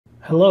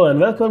Hello and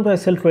welcome to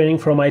Excel training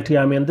from IT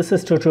Army, and this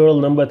is tutorial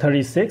number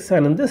 36,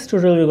 and in this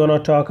tutorial we're going to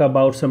talk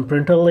about some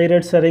printer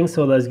related settings.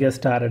 So let's get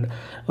started.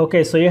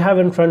 Okay, so you have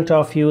in front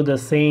of you the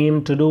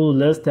same to-do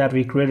list that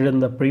we created in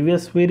the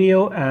previous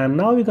video, and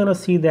now we're going to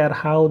see that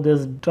how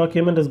this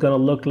document is going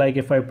to look like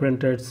if I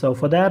print it. So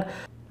for that,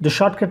 the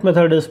shortcut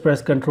method is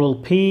press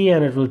Ctrl P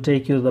and it will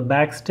take you to the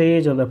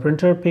backstage on the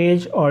printer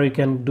page, or you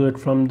can do it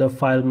from the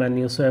file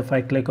menu. So if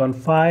I click on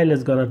file,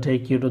 it's going to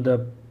take you to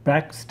the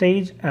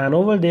backstage, and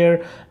over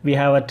there we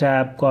have a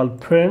tab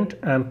called print,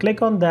 and click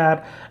on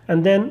that,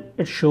 and then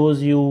it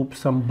shows you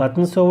some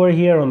buttons over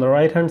here on the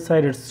right hand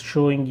side. It's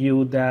showing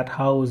you that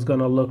how it's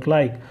gonna look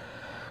like.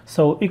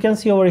 So you can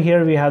see over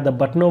here we have the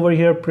button over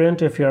here,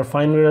 print. If you are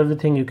fine with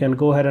everything, you can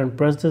go ahead and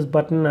press this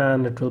button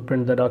and it will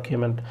print the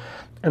document.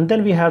 And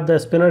then we have the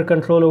spinner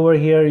control over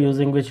here,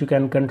 using which you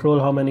can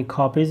control how many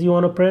copies you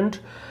want to print.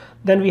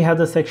 Then we have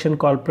the section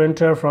called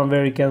printer, from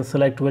where you can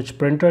select which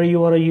printer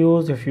you want to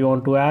use. If you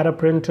want to add a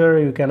printer,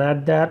 you can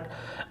add that.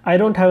 I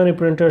don't have any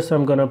printer, so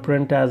I'm going to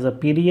print as a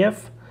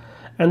PDF.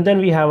 And then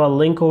we have a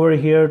link over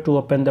here to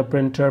open the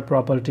printer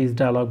properties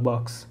dialog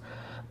box.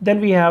 Then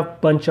we have a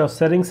bunch of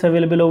settings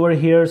available over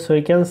here. So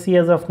you can see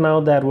as of now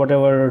that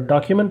whatever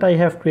document I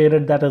have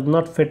created, that is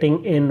not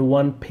fitting in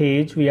one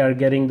page. We are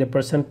getting the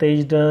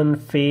percentage done,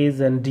 phase,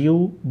 and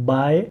due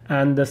by,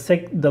 and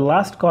the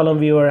last column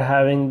we were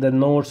having the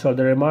notes or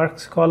the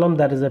remarks column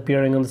that is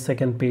appearing on the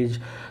second page.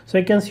 So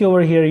you can see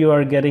over here you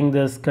are getting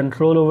this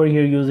control over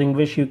here, using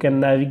which you can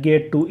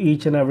navigate to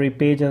each and every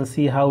page and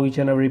see how each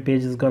and every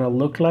page is gonna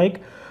look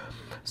like.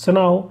 So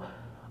now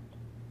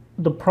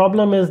the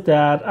problem is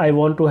that I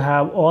want to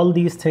have all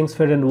these things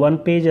fit in one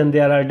page, and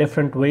there are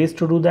different ways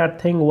to do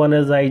that thing. One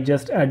is I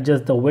just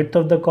adjust the width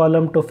of the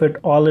column to fit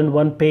all in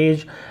one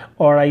page,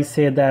 or I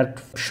say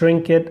that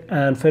shrink it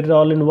and fit it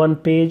all in one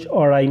page,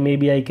 or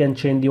maybe I can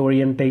change the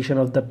orientation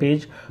of the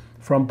page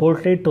from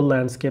portrait to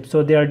landscape.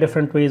 So there are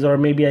different ways, or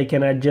maybe I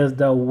can adjust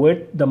the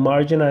width, the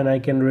margin, and I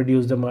can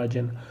reduce the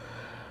margin.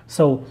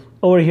 So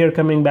over here,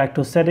 coming back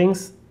to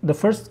settings, the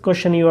first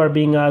question you are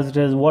being asked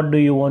is, what do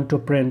you want to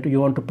print? You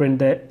want to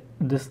print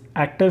this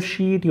active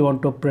sheet, you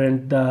want to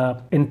print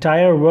the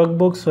entire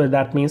workbook, so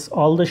that means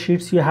all the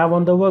sheets you have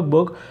on the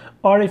workbook.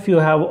 Or if you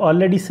have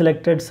already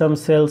selected some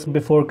cells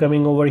before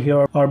coming over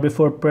here or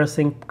before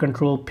pressing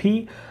Ctrl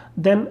P,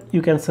 then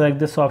you can select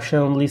this option,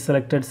 only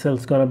selected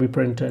cells gonna be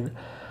printed.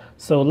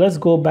 So let's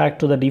go back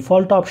to the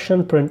default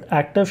option, print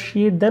active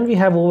sheet. Then we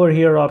have over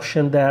here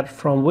option that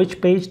from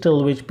which page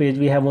till which page.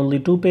 We have only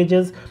 2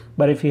 pages,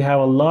 but if you have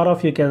a lot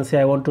of, you can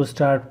say I want to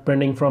start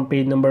printing from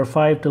page number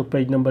 5 till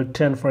page number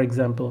 10, for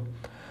example.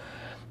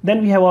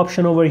 Then we have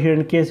option over here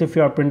in case if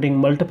you are printing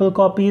multiple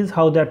copies,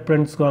 how that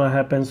print's gonna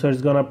happen. So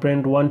it's gonna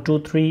print 1 2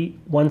 3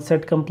 one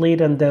set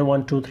complete, and then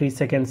 1 2 3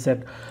 second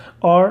set.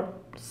 Or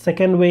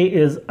second way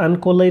is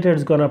uncollated,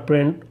 it's gonna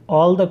print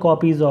all the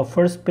copies of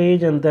first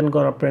page and then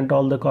gonna print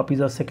all the copies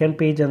of second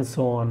page, and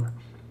so on.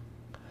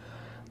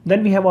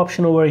 Then we have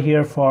option over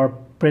here for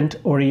print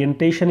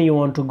orientation. You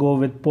want to go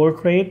with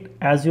portrait,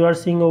 as you are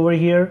seeing over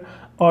here,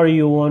 or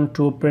you want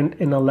to print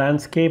in a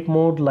landscape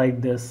mode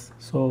like this.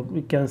 So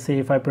we can say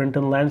if I print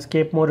in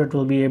landscape mode, it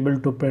will be able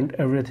to print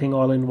everything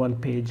all in one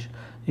page.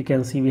 You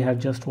can see we have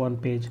just one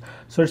page.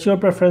 So it's your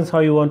preference how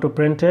you want to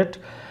print it.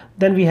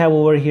 Then we have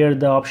over here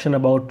the option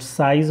about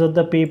size of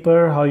the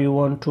paper, how you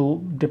want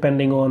to,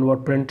 depending on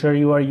what printer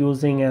you are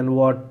using and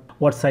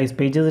what size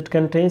pages it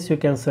contains, you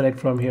can select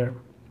from here.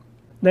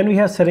 Then we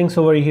have settings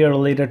over here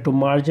related to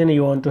margin.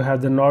 You want to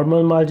have the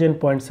normal margin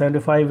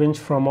 0.75 inch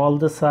from all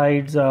the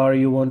sides, or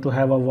you want to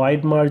have a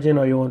wide margin,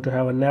 or you want to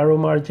have a narrow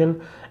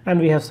margin, and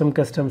we have some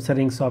custom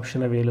settings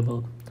option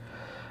available.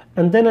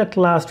 And then at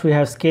last we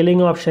have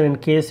scaling option, in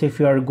case if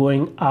you are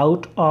going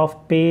out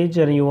of page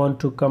and you want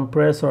to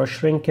compress or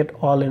shrink it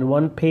all in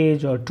one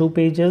page or 2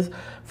 pages.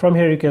 From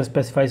here you can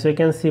specify. So you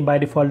can see by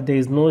default there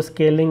is no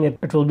scaling,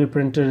 it will be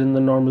printed in the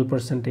normal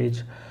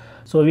percentage.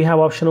 So we have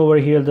option over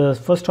here. The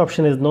first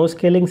option is no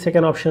scaling.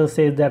 Second option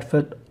says that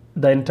fit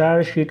the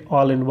entire sheet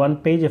all in one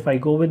page. If I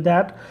go with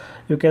that,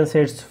 you can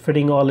say it's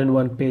fitting all in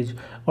one page,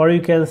 or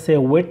you can say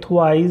width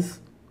wise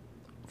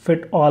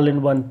fit all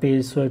in one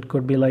page. So it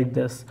could be like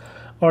this,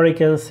 or you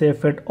can say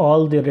fit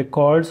all the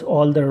records,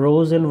 all the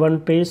rows in one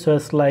page. So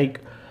it's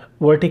like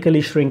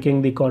vertically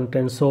shrinking the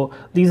content. So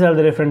these are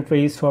the different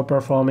ways for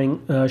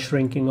performing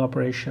shrinking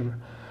operation.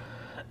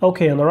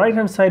 Okay, on the right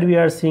hand side we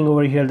are seeing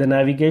over here the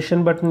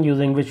navigation button,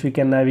 using which we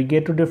can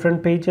navigate to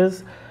different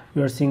pages.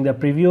 You are seeing the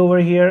preview over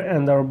here,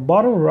 and the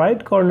bottom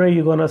right corner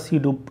you're gonna see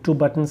two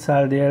buttons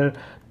are there,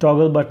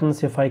 toggle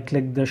buttons. If I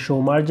click the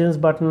show margins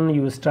button,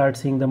 you will start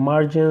seeing the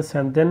margins,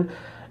 and then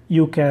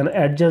you can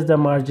adjust the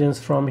margins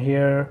from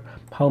here,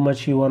 how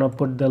much you want to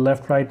put the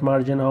left right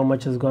margin, how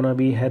much is gonna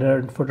be header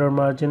and footer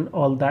margin,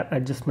 all that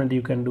adjustment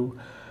you can do.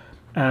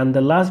 And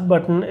the last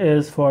button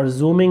is for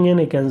zooming in.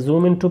 You can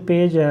zoom into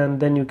page, and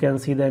then you can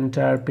see the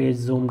entire page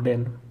zoomed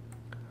in.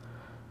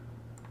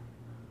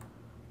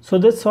 So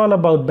that's all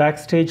about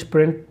Backstage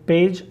print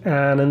page,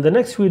 and in the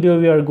next video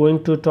we are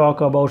going to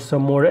talk about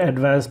some more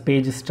advanced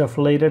page stuff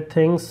related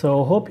things.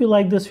 So hope you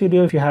like this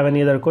video. If you have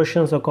any other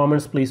questions or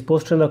comments, please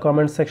post in the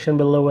comment section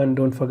below, and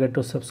don't forget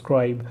to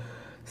subscribe.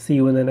 See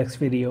you in the next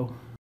video.